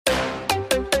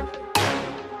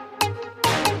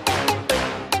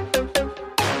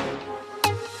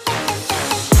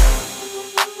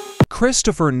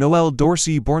Christopher Noel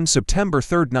Dorsey, born September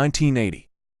 3, 1980,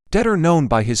 better known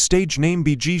by his stage name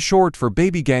BG, short for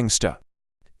Baby Gangsta,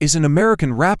 is an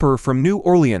American rapper from New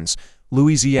Orleans,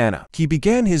 Louisiana. He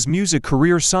began his music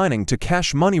career signing to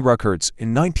Cash Money Records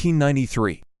in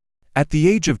 1993. At the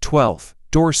age of 12,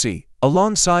 Dorsey,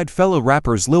 alongside fellow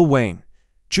rappers Lil Wayne,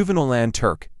 Juvenile and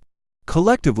Turk,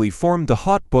 collectively formed the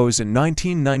Hot Boys in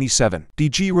 1997.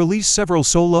 DG released several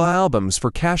solo albums for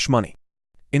Cash Money,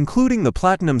 including the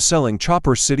platinum-selling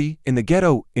Chopper City in the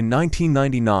Ghetto in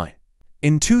 1999.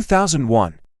 In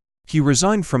 2001, he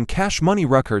resigned from Cash Money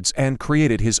Records and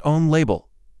created his own label,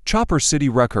 Chopper City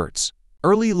Records.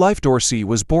 Early life: Dorsey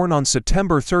was born on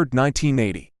September 3,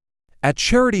 1980, at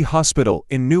Charity Hospital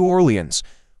in New Orleans,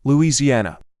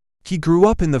 Louisiana. He grew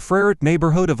up in the Freret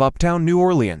neighborhood of Uptown New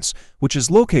Orleans, which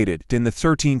is located in the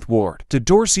 13th Ward. The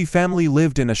Dorsey family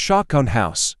lived in a shotgun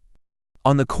house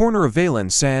on the corner of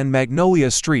Valence and Magnolia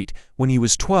Street. When he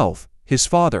was 12, his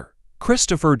father,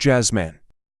 Christopher Jasmin,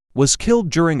 was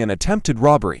killed during an attempted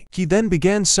robbery. He then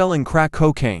began selling crack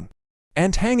cocaine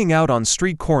and hanging out on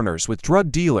street corners with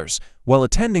drug dealers while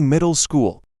attending middle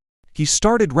school. He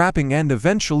started rapping and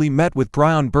eventually met with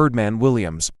Bryan Birdman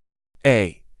Williams,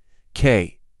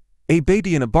 a.k.a.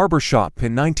 Baby in a barbershop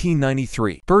in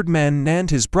 1993. Birdman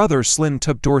and his brother Slim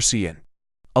took Dorsey in,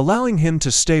 allowing him to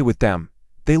stay with them.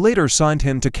 They later signed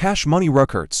him to Cash Money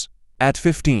Records. At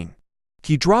 15,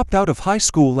 he dropped out of high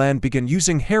school and began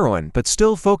using heroin but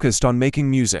still focused on making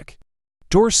music.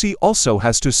 Dorsey also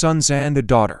has 2 sons and a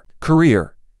daughter.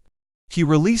 Career: he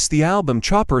released the album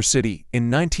Chopper City in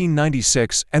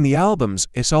 1996 and the albums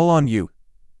It's All On You,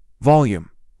 Volume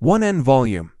 1 and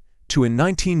Volume 2 in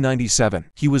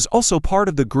 1997. He was also part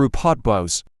of the group Hot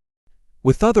Boys,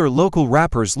 with other local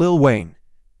rappers Lil Wayne,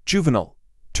 Juvenile,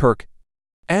 Turk,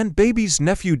 and Baby's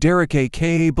nephew Derek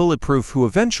a.k.a. Bulletproof, who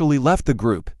eventually left the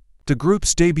group. The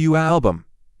group's debut album,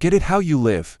 Get It How You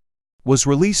Live, was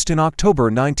released in October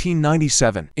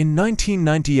 1997. In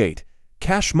 1998,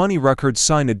 Cash Money Records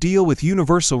signed a deal with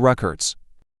Universal Records,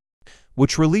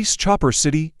 which released Chopper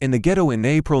City in the Ghetto in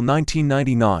April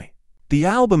 1999. The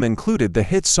album included the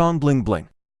hit song Bling Bling,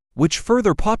 which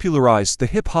further popularized the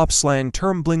hip-hop slang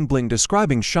term bling bling,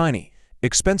 describing shiny,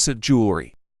 expensive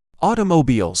jewelry,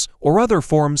 automobiles, or other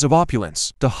forms of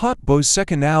opulence. The Hot Boys'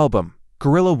 second album,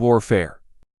 Guerrilla Warfare,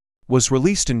 was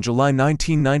released in July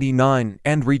 1999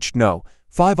 and reached No.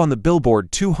 5 on the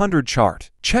Billboard 200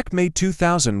 chart. Checkmate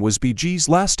 2000 was BG's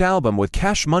last album with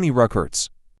Cash Money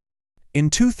Records. In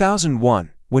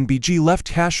 2001, when BG left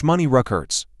Cash Money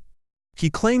Records, he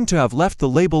claimed to have left the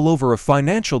label over a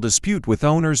financial dispute with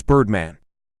owners Birdman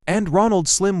and Ronald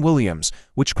Slim Williams,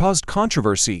 which caused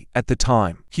controversy at the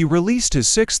time. He released his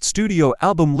 6th studio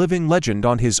album Living Legend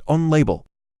on his own label,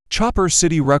 Chopper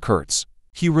City Records.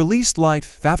 He released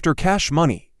Life After Cash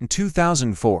Money in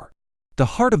 2004, The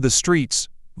Heart of the Streets,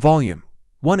 Volume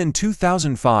 1 in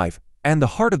 2005, and The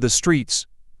Heart of the Streets,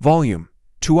 Volume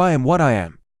 2 I Am What I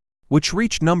Am, which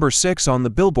reached number 6 on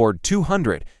the Billboard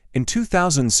 200 in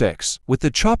 2006. With the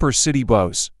Chopper City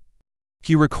Boys,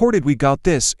 he recorded We Got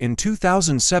This in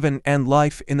 2007 and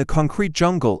Life in the Concrete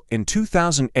Jungle in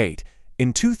 2008.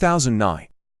 In 2009,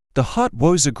 the Hot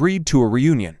Boys agreed to a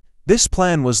reunion. This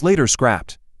plan was later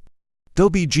scrapped, though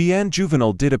BG and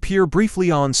Juvenile did appear briefly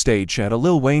on stage at a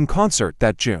Lil Wayne concert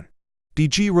that June.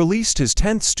 BG released his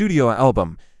 10th studio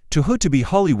album, Too Hood to Be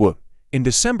Hollywood, in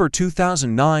December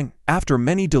 2009 after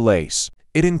many delays.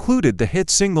 It included the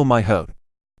hit single My Hood,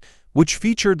 which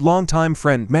featured longtime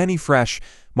friend Manny Fresh.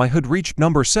 My Hood reached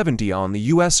number 70 on the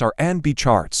US R&B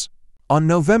charts. On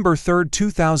November 3,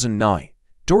 2009,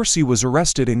 Dorsey was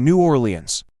arrested in New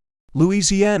Orleans,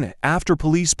 Louisiana, after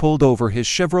police pulled over his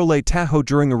Chevrolet Tahoe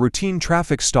during a routine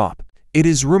traffic stop. It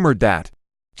is rumored that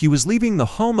he was leaving the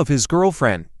home of his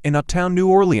girlfriend in Uptown New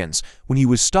Orleans when he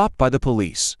was stopped by the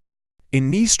police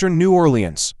in eastern New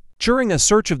Orleans. During a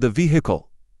search of the vehicle,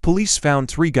 police found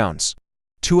 3 guns,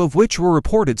 2 of which were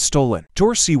reported stolen.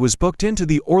 Dorsey was booked into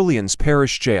the Orleans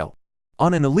Parish Jail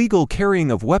on an illegal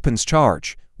carrying of weapons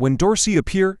charge when Dorsey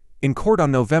appeared in court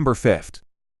on November 5.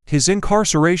 His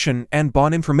incarceration and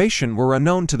bond information were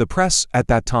unknown to the press at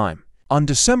that time. On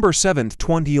December 7,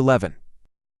 2011,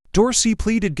 Dorsey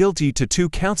pleaded guilty to 2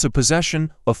 counts of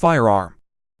possession of a firearm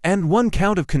and 1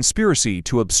 count of conspiracy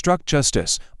to obstruct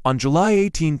justice. On July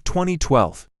 18,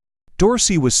 2012,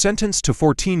 Dorsey was sentenced to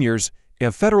 14 years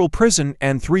in federal prison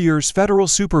and 3 years federal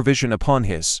supervision upon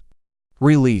his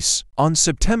release. On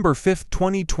September 5,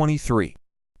 2023,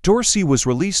 Dorsey was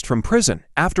released from prison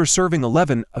after serving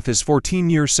 11 of his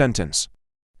 14-year sentence.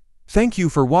 Thank you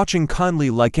for watching. Kindly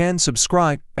like and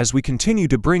subscribe as we continue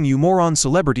to bring you more on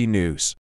celebrity news.